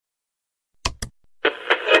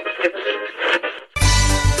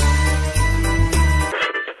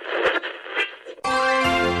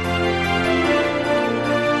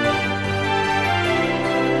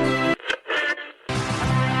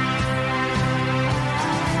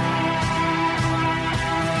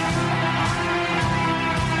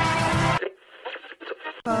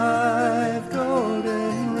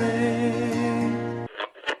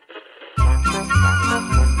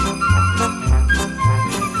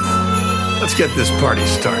Let's get this party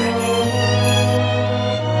started.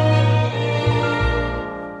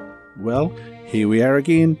 Well, here we are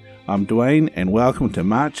again. I'm Dwayne, and welcome to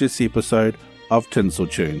March's episode of Tinsel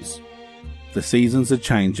Tunes. The seasons are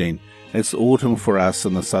changing. It's autumn for us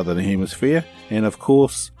in the southern hemisphere, and of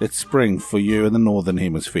course, it's spring for you in the northern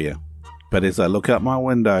hemisphere. But as I look out my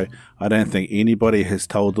window, I don't think anybody has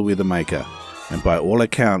told the weather maker, and by all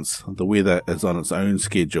accounts, the weather is on its own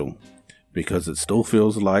schedule, because it still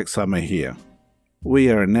feels like summer here.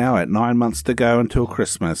 We are now at 9 months to go until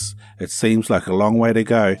Christmas. It seems like a long way to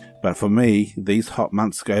go, but for me, these hot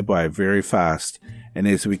months go by very fast, and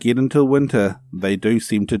as we get into winter, they do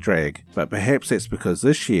seem to drag. But perhaps that's because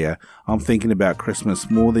this year, I'm thinking about Christmas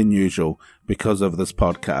more than usual because of this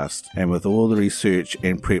podcast, and with all the research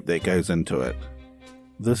and prep that goes into it.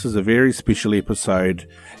 This is a very special episode,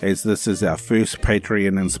 as this is our first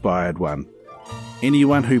Patreon-inspired one.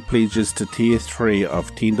 Anyone who pledges to Tier 3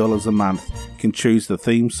 of $10 a month can choose the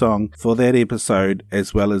theme song for that episode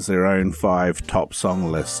as well as their own 5 top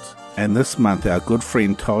song list. And this month our good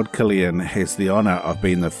friend Todd Killian has the honour of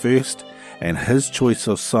being the first, and his choice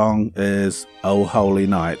of song is Oh Holy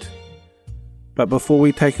Night. But before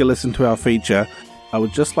we take a listen to our feature, I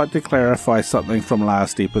would just like to clarify something from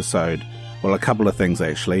last episode. Well, a couple of things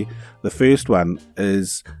actually. The first one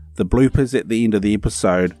is the bloopers at the end of the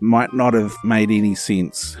episode might not have made any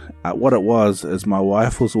sense. What it was is my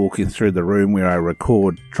wife was walking through the room where I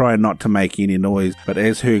record, trying not to make any noise, but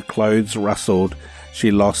as her clothes rustled,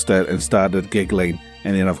 she lost it and started giggling,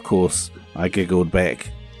 and then of course I giggled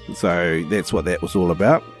back. So that's what that was all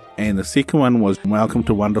about. And the second one was Welcome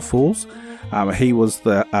to Wonder Falls. He was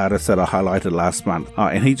the artist that I highlighted last month.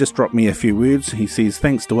 And he just dropped me a few words. He says,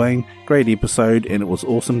 "Thanks Dwayne, great episode, and it was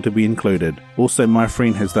awesome to be included. Also, my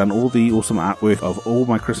friend has done all the awesome artwork of all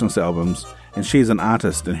my Christmas albums, and she's an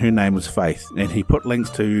artist, and her name is Faith." And he put links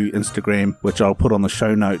to Instagram, which I'll put on the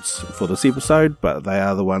show notes for this episode, but they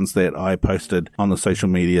are the ones that I posted on the social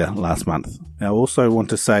media last month. I also want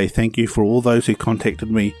to say thank you for all those who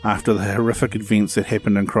contacted me after the horrific events that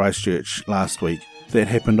happened in Christchurch last week. That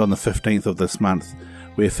happened on the 15th of this month,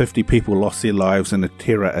 where 50 people lost their lives in a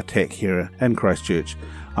terror attack here in Christchurch.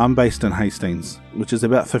 I'm based in Hastings, which is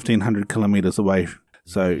about 1,500 kilometres away.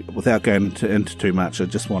 So without going into too much, I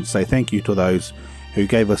just want to say thank you to those who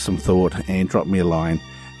gave us some thought and dropped me a line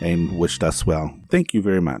and wished us well. Thank you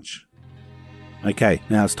very much. Okay,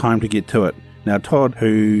 now it's time to get to it. Now Todd,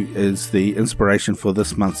 who is the inspiration for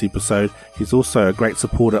this month's episode, he's also a great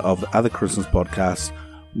supporter of the other Christmas podcasts,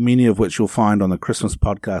 many of which you'll find on the Christmas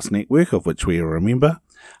Podcast Network, of which we are a member.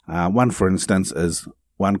 One, for instance, is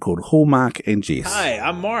one called Hallmark and Jess. Hi,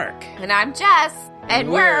 I'm Mark. And I'm Jess. And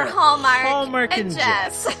we're Hallmark and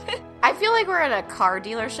Jess. I feel like we're in a car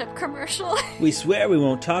dealership commercial. We swear we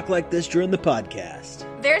won't talk like this during the podcast.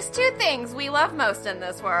 There's 2 things we love most in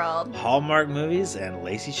this world: Hallmark movies and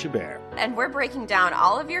Lacey Chabert. And we're breaking down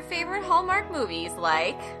all of your favorite Hallmark movies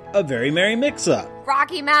like A Very Merry Mix-Up,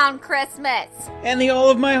 Rocky Mountain Christmas, and the All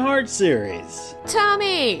of My Heart series.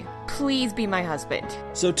 Tommy, please be my husband.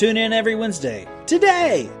 So tune in every Wednesday.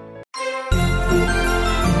 Today!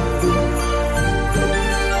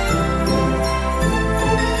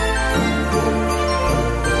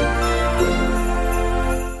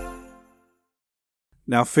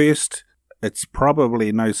 Now first, it's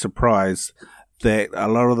probably no surprise that a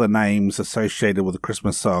lot of the names associated with the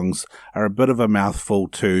Christmas songs are a bit of a mouthful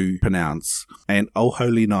to pronounce, and Oh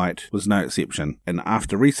Holy Night was no exception. And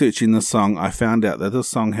after researching this song, I found out that this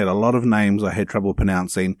song had a lot of names I had trouble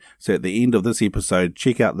pronouncing, so at the end of this episode,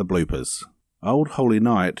 check out the bloopers. Old Holy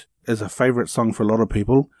Night is a favourite song for a lot of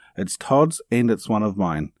people. It's Todd's and it's one of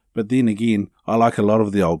mine. But then again, I like a lot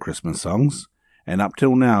of the old Christmas songs, and up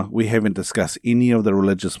till now, we haven't discussed any of the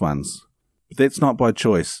religious ones. But that's not by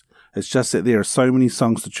choice. It's just that there are so many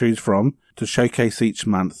songs to choose from to showcase each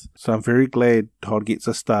month, so I'm very glad Todd gets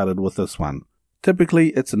us started with this one. Typically,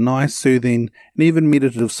 it's a nice, soothing, and even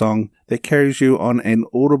meditative song that carries you on an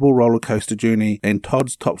audible roller coaster journey, and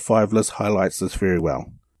Todd's top 5 list highlights this very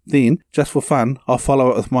well. Then, just for fun, I'll follow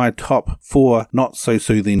it with my top 4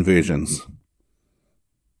 not-so-soothing versions.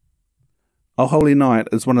 O Holy Night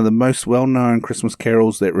is one of the most well-known Christmas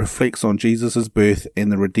carols that reflects on Jesus' birth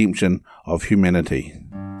and the redemption of humanity.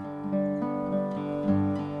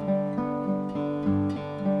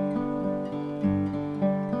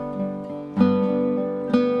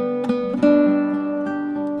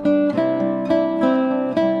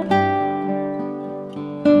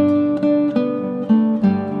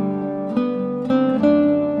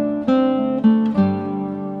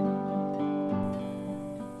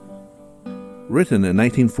 Written in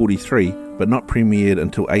 1843, but not premiered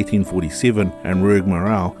until 1847 in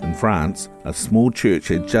Rouergue-Morel in France, a small church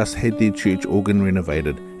had just had their church organ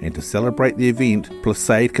renovated, and to celebrate the event,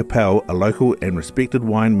 Placide Capel, a local and respected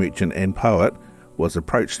wine merchant and poet, was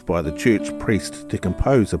approached by the church priest to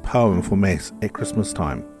compose a poem for Mass at Christmas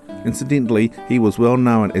time. Incidentally, he was well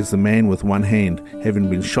known as the man with one hand, having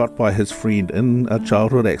been shot by his friend in a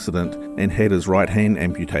childhood accident and had his right hand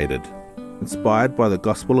amputated. Inspired by the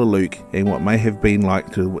Gospel of Luke and what may have been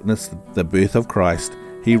like to witness the birth of Christ,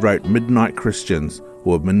 he wrote Midnight Christians,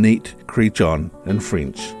 or Minute Chrétien in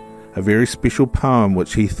French, a very special poem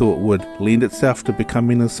which he thought would lend itself to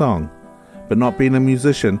becoming a song. But not being a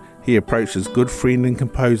musician, he approached his good friend and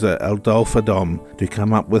composer Adolphe Adam to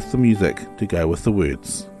come up with the music to go with the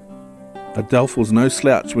words. Adolphe was no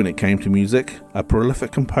slouch when it came to music. A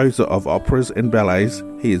prolific composer of operas and ballets,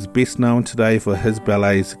 he is best known today for his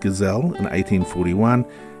ballets Gazelle in 1841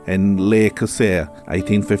 and Les Corsaires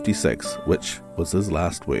 1856, which was his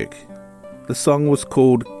last work. The song was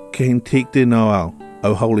called Cantique de Noël,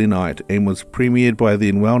 O Holy Night, and was premiered by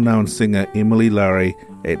then well-known singer Emily Laurie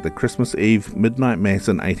at the Christmas Eve Midnight Mass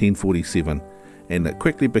in 1847, and it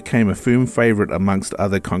quickly became a firm favourite amongst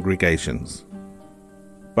other congregations.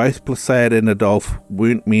 Both Placide and Adolphe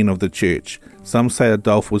weren't men of the church. Some say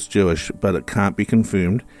Adolphe was Jewish, but it can't be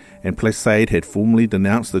confirmed, and Placide had formally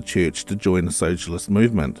denounced the church to join the socialist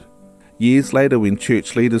movement. Years later, when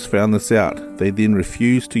church leaders found this out, they then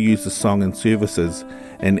refused to use the song in services,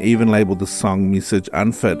 and even labelled the song message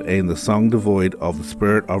unfit and the song devoid of the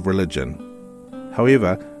spirit of religion.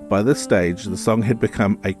 However, by this stage, the song had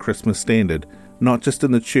become a Christmas standard, not just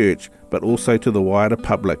in the church, but also to the wider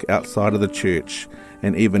public outside of the church,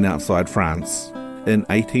 and even outside France. In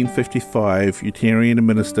 1855, Unitarian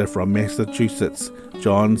minister from Massachusetts,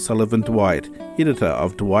 John Sullivan Dwight, editor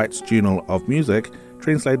of Dwight's Journal of Music,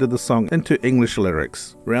 translated the song into English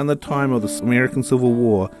lyrics. Around the time of the American Civil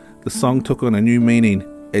War, the song took on a new meaning,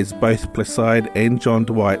 as both Placide and John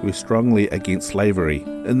Dwight were strongly against slavery.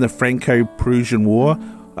 In the Franco-Prussian War,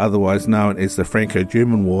 otherwise known as the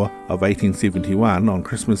Franco-German War of 1871, on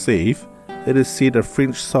Christmas Eve, it is said a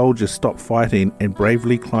French soldier stopped fighting and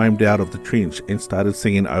bravely climbed out of the trench and started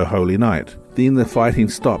singing O Holy Night. Then the fighting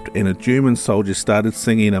stopped and a German soldier started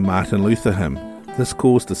singing a Martin Luther hymn. This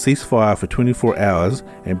caused a ceasefire for 24 hours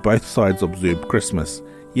and both sides observed Christmas.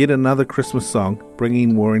 Yet another Christmas song,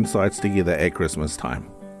 bringing warring sides together at Christmas time.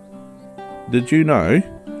 Did you know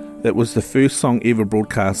that was the first song ever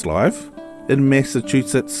broadcast live? In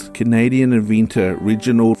Massachusetts, Canadian inventor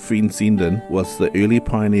Reginald Fessenden was the early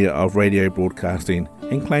pioneer of radio broadcasting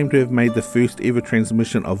and claimed to have made the first ever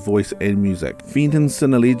transmission of voice and music.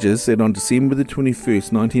 Fessenden alleges that on December the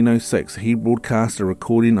 21st, 1906, he broadcast a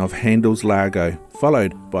recording of Handel's Largo,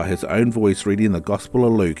 followed by his own voice reading the Gospel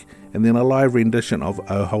of Luke, and then a live rendition of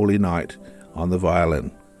O Holy Night on the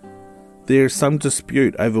violin. There is some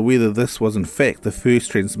dispute over whether this was in fact the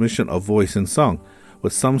first transmission of voice and song,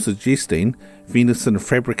 with some suggesting Fessenden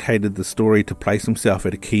fabricated the story to place himself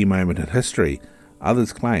at a key moment in history.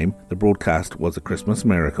 Others claim the broadcast was a Christmas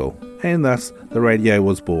miracle, and thus the radio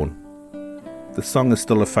was born. The song is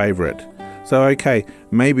still a favourite, so okay,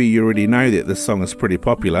 maybe you already know that this song is pretty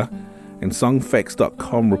popular, and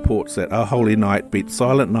Songfacts.com reports that O Holy Night beat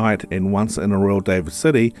Silent Night and Once in a Royal David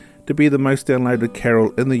City to be the most downloaded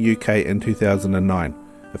carol in the UK in 2009.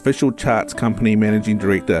 Official charts company managing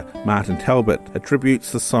director Martin Talbot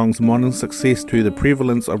attributes the song's modern success to the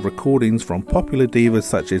prevalence of recordings from popular divas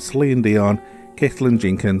such as Celine Dion, Kathleen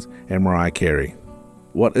Jenkins and Mariah Carey.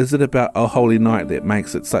 What is it about O Holy Night that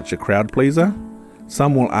makes it such a crowd pleaser?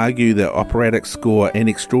 Some will argue that operatic score and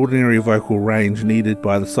extraordinary vocal range needed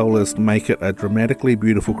by the soloist make it a dramatically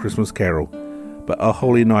beautiful Christmas carol. But O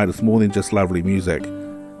Holy Night is more than just lovely music.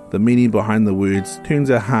 The meaning behind the words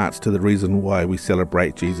turns our hearts to the reason why we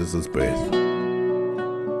celebrate Jesus' birth.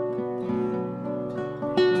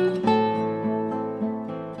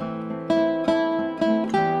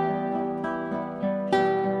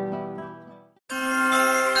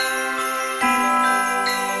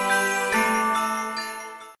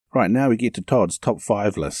 Right, now we get to Todd's top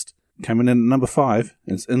 5 list. Coming in at number 5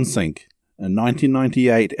 is NSYNC, a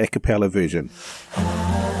 1998 a cappella version.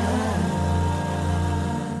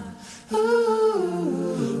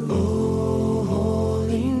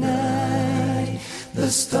 The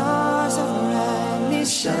stars are brightly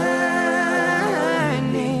shining.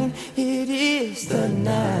 It is the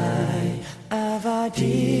night of our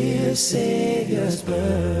dear Savior's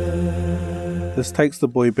birth. This takes the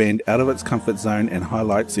boy band out of its comfort zone and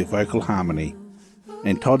highlights their vocal harmony.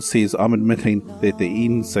 And Todd says I'm admitting that the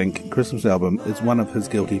NSYNC Christmas album is one of his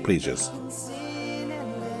guilty pleasures.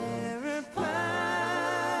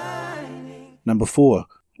 Number 4,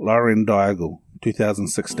 Lauren Daigle,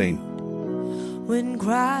 2016. When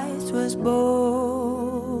Christ was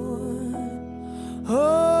born,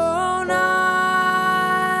 oh, night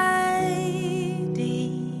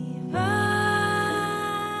divine.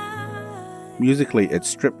 Musically, it's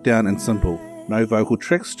stripped down and simple. No vocal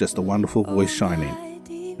tricks, just a wonderful voice shining.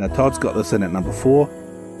 Now Todd's got this in at number 4.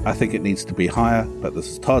 I think it needs to be higher, but this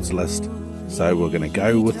is Todd's list, so we're going to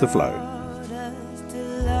go with the flow.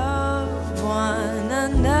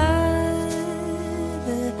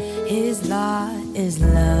 His law is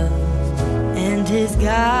love, and his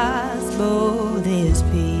gospel is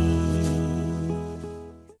peace.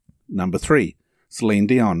 Number 3, Celine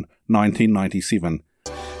Dion, 1997.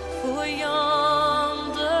 For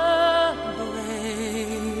yonder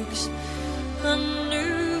breaks a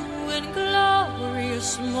new and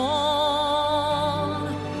glorious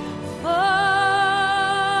morn. Fall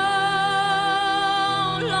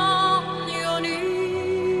on your knees.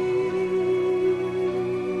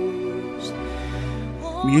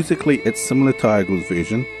 Musically, it's similar to Daigle's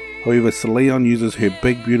version. However, Celine uses her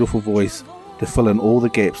big, beautiful voice to fill in all the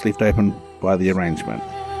gaps left open by the arrangement.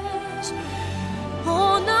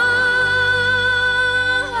 All night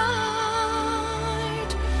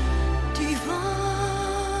divine,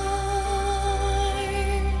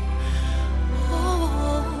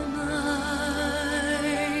 all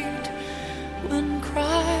night when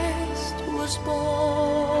Christ was born.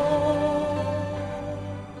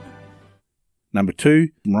 Number 2,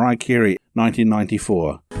 Mariah Carey,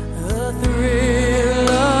 1994. The thrill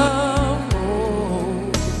of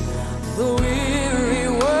hope, the weary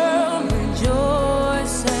world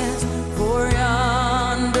rejoices for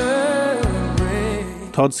yonder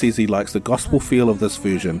break. Todd says he likes the gospel feel of this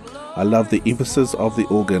version. I love the emphasis of the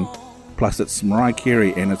organ, plus it's Mariah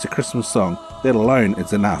Carey and it's a Christmas song. That alone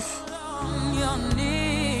is enough. On your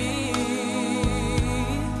knees,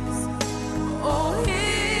 oh,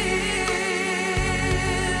 hear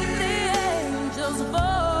the angels' voices,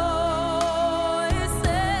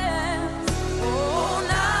 oh,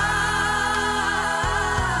 night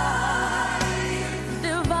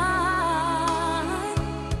divine.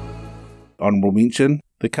 Honourable mention,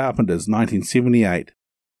 The Carpenters, 1978.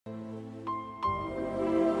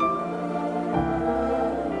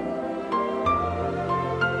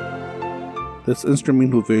 This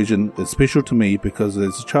instrumental version is special to me because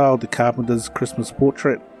as a child, The Carpenters' Christmas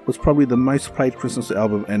Portrait was probably the most played Christmas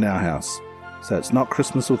album in our house, so it's not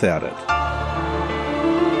Christmas without it.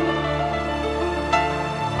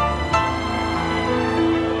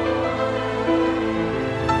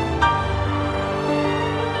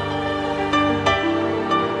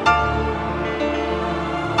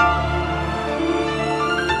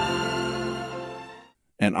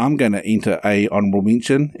 And I'm going to enter a honourable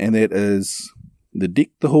mention, and that is the Deck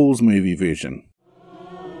the Halls movie version.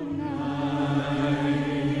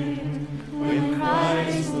 When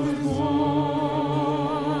Christ was born,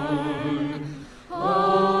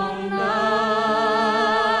 all night,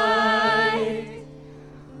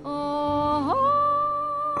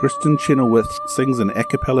 oh. Kristen Chenoweth sings an a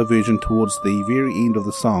cappella version towards the very end of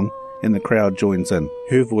the song, and the crowd joins in.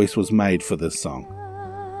 Her voice was made for this song.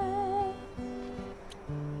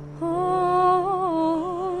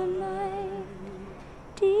 All night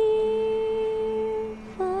divine.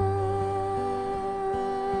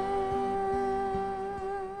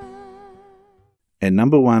 And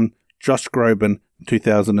number 1, Josh Groban,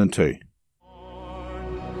 2002.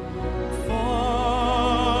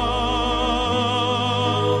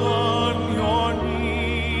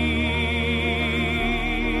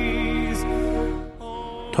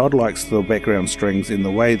 Todd likes the background strings and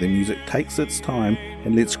the way the music takes its time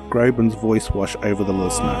and lets Groban's voice wash over the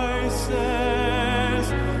listener.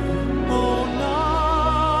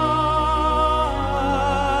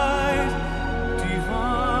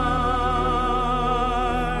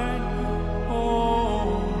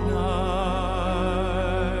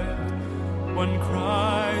 When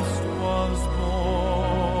Christ was born,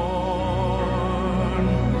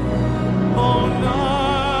 oh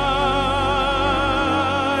night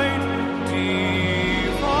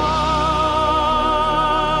divine,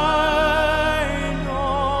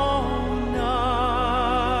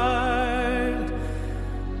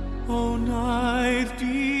 oh night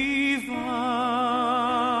divine.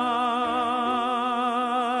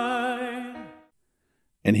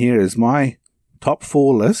 And here is my top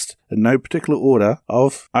 4 list, in no particular order,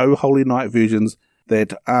 of Oh Holy Night versions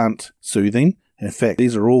that aren't soothing. In fact,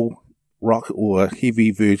 these are all rock or heavy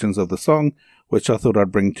versions of the song, which I thought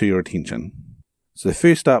I'd bring to your attention. So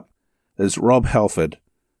first up is Rob Halford,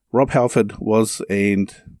 Rob Halford was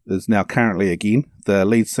and is now currently again the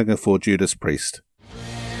lead singer for Judas Priest.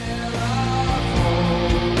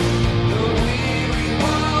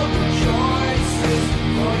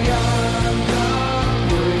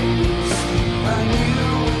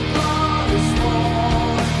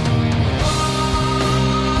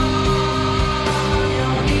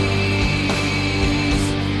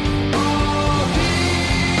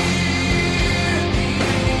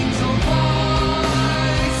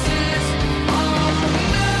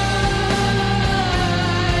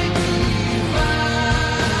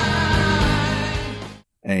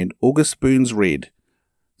 And August Burns Red.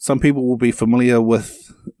 Some people will be familiar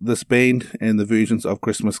with this band and the versions of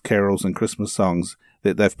Christmas carols and Christmas songs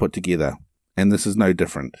that they've put together, and this is no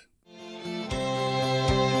different.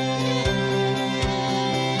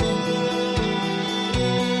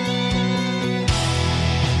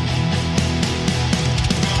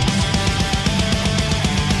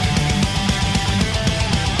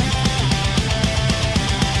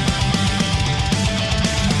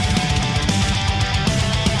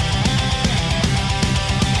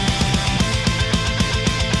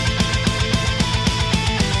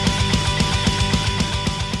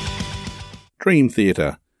 Dream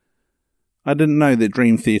Theater. I didn't know that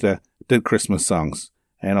Dream Theater did Christmas songs,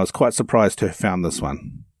 and I was quite surprised to have found this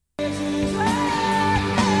one.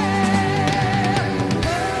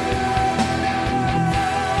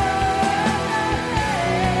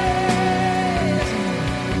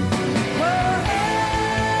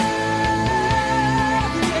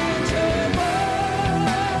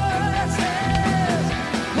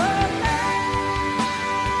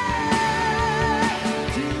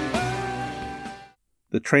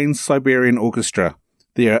 The Trans-Siberian Orchestra,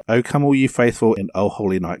 their O Come All Ye Faithful and O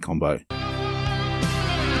Holy Night combo.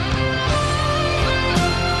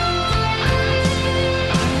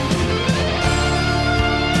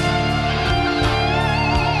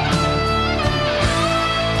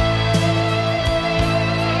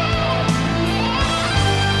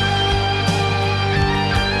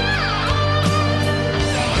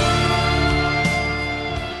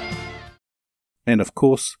 And of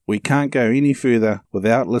course, we can't go any further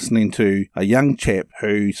without listening to a young chap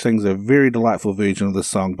who sings a very delightful version of the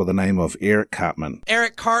song by the name of Eric Cartman.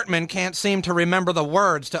 Eric Cartman can't seem to remember the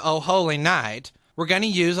words to O Holy Night. We're going to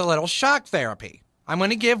use a little shock therapy. I'm going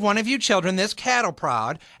to give one of you children this cattle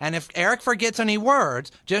prod, and if Eric forgets any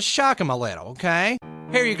words, just shock him a little, okay?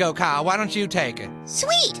 Here you go, Kyle. Why don't you take it?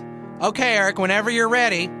 Sweet! Okay, Eric, whenever you're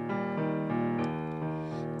ready.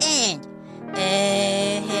 And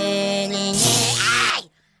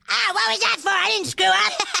what was that for? I didn't screw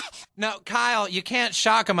up. No, Kyle, you can't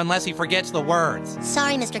shock him unless he forgets the words.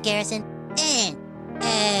 Sorry, Mr. Garrison. And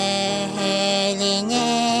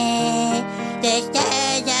the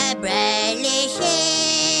stars are brightly shining.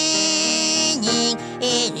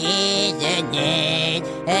 It is the night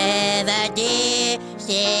of our dear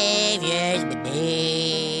Savior's birth.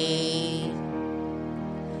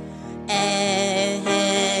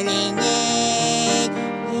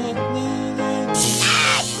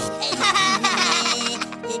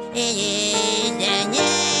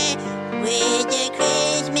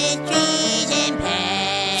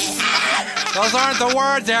 Those aren't the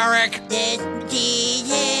words, Eric.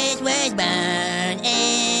 Jesus was born,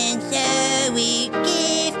 and so we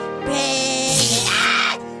give praise.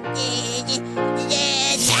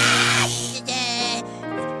 Some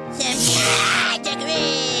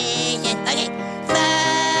decoration. Okay. Fall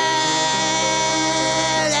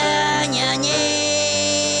on your knees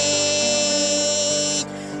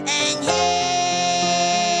and hear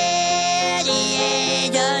the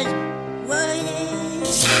angels waiting.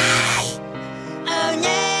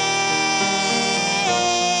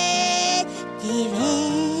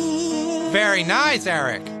 Very nice,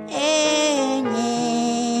 Eric.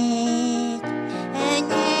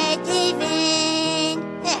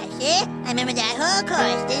 I remember that whole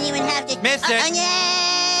chorus. Didn't even have to... Missed it.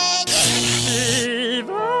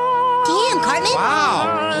 Damn, Cartman.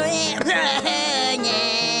 Wow.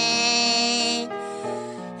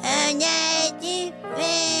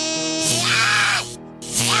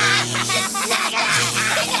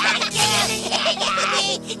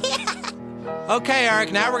 Okay,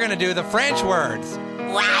 Eric, now we're going to do the French words.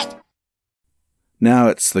 What? Now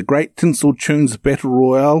it's the Great Tinsel Tunes Battle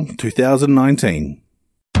Royale 2019.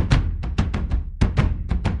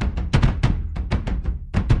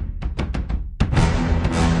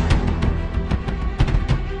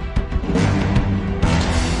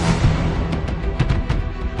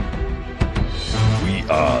 We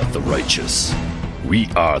are the righteous. We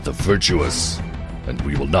are the virtuous. And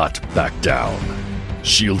we will not back down.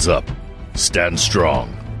 Shields up. Stand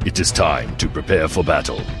strong. It is time to prepare for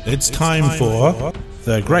battle. It's time for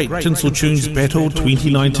the Great Tinsel Tunes Battle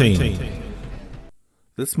 2019.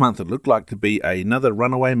 This month it looked like to be another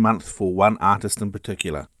runaway month for one artist in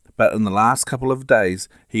particular, but in the last couple of days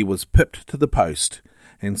he was pipped to the post,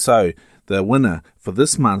 and so the winner for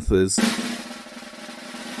this month is...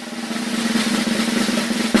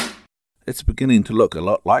 It's beginning to look a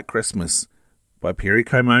lot like Christmas by Perry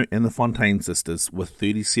Como and the Fontaine Sisters with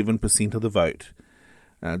 37% of the vote.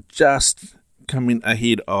 Just coming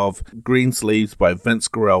ahead of Green Sleeves by Vince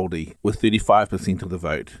Guaraldi with 35% of the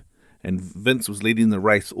vote. And Vince was leading the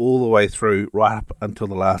race all the way through right up until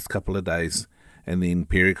the last couple of days. And then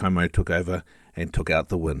Perry Como took over and took out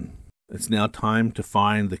the win. It's now time to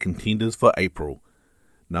find the contenders for April.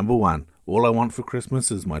 Number 1, All I Want for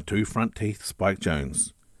Christmas Is My Two Front Teeth, Spike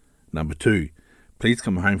Jones. Number 2, Please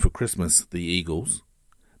Come Home for Christmas, The Eagles.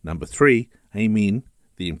 Number 3, Amen,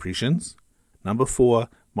 The Impressions. Number 4,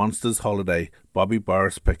 Monsters Holiday, Bobby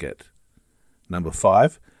Boris Pickett. Number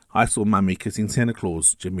 5, I Saw Mummy Kissing Santa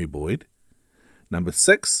Claus, Jimmy Boyd. Number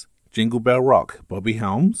 6, Jingle Bell Rock, Bobby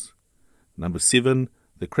Helms. Number 7,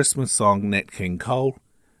 The Christmas Song, Nat King Cole.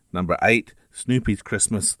 Number 8, Snoopy's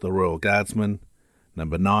Christmas, The Royal Guardsman.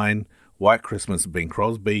 Number 9, White Christmas, Bing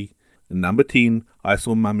Crosby. And number 10, I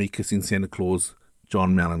Saw Mummy Kissing Santa Claus,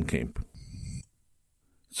 John Mellencamp.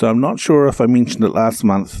 So I'm not sure if I mentioned it last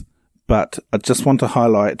month, but I just want to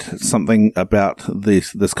highlight something about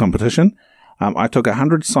this competition. I took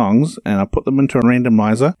 100 songs and I put them into a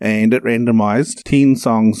randomizer, and it randomized 10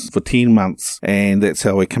 songs for 10 months, and that's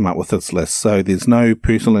how we come up with this list. So there's no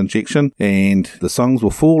personal injection, and the songs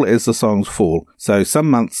will fall as the songs fall. So some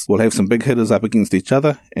months we'll have some big hitters up against each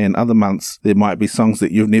other, and other months there might be songs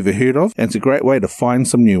that you've never heard of, and it's a great way to find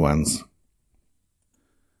some new ones.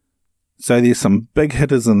 So there's some big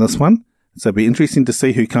hitters in this one, so it'll be interesting to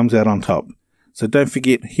see who comes out on top. So don't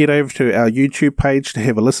forget, head over to our YouTube page to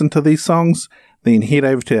have a listen to these songs, then head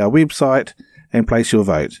over to our website and place your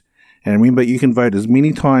vote. And remember, you can vote as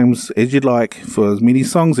many times as you'd like for as many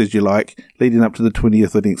songs as you like, leading up to the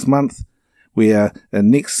 20th of next month, where in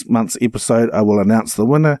next month's episode I will announce the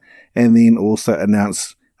winner and then also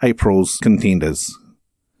announce April's contenders.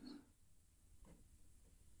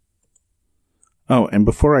 Oh, and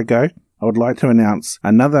before I go, I would like to announce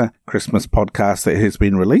another Christmas podcast that has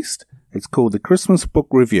been released. It's called The Christmas Book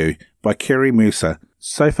Review by Kerry Mercer.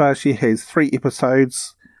 So far she has 3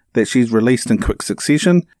 episodes that she's released in quick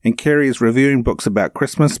succession, and Kerry is reviewing books about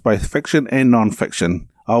Christmas, both fiction and non-fiction,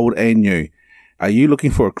 old and new. Are you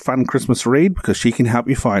looking for a fun Christmas read? Because she can help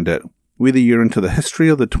you find it. Whether you're into the history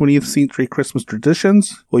of the 20th century Christmas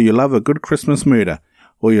traditions, or you love a good Christmas murder,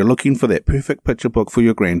 or you're looking for that perfect picture book for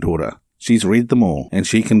your granddaughter, she's read them all, and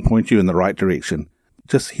she can point you in the right direction.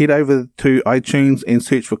 Just head over to iTunes and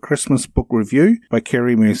search for Christmas Book Review by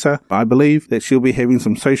Kerry Mercer. I believe that she'll be having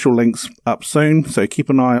some social links up soon, so keep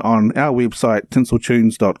an eye on our website,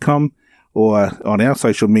 tinseltunes.com, or on our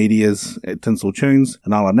social medias at Tinseltunes,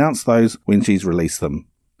 and I'll announce those when she's released them.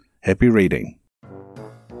 Happy reading.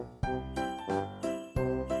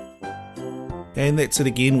 And that's it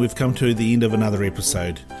again. We've come to the end of another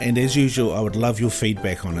episode. And as usual, I would love your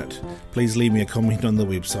feedback on it. Please leave me a comment on the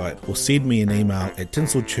website or send me an email at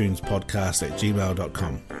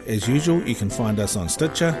tinseltunespodcast@gmail.com. As usual, you can find us on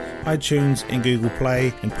Stitcher, iTunes and Google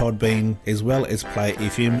Play and Podbean, as well as Play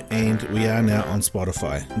FM, and we are now on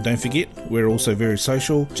Spotify. And don't forget, we're also very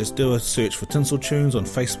social. Just do a search for Tinsel Tunes on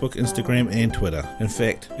Facebook, Instagram and Twitter. In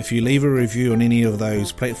fact, if you leave a review on any of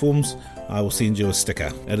those platforms, I will send you a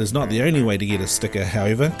sticker. It is not the only way to get a sticker,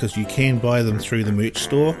 however, because you can buy them through the merch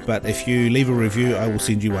store, but if you leave a review, I will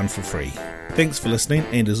send you one for free. Thanks for listening,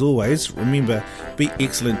 and as always, remember, be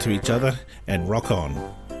excellent to each other and rock on.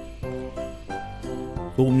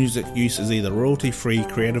 All music use is either royalty-free,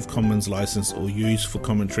 Creative Commons license, or used for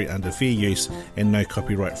commentary under fair use, and no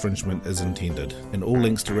copyright infringement is intended. And all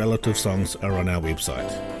links to relative songs are on our website.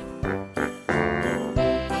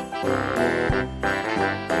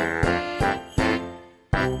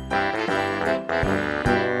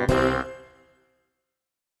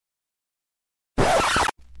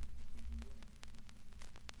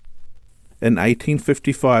 In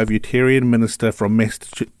 1855, Unitarian minister from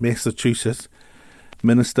Massachusetts.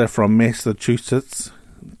 In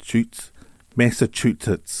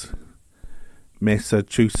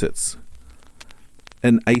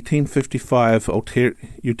 1855,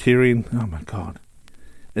 Unitarian. Oh my God!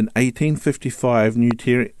 In 1855,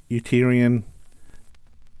 Unitarian.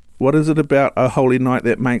 What is it about a holy night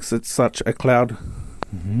that makes it such a cloud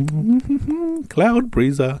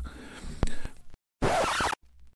breezer?